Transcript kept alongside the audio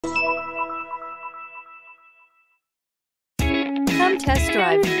Come test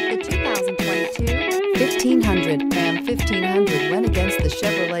drive the 2022 1500. Ram 1500 went against the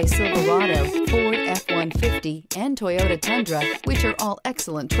Chevrolet Silverado, Ford F-150, and Toyota Tundra, which are all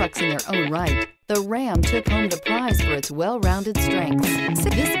excellent trucks in their own right. The Ram took home the prize for its well-rounded strengths.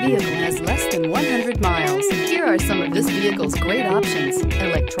 This vehicle has less than 100 miles. Here are some of this vehicle's great options: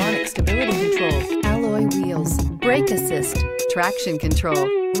 electronic stability control, alloy wheels, brake assist, traction control,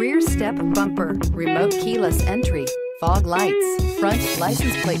 rear step bumper, remote keyless entry, fog lights, front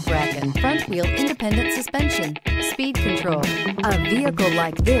license plate bracket, front wheel independent suspension, speed control. A vehicle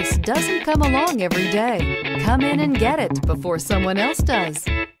like this doesn't come along every day. Come in and get it before someone else does.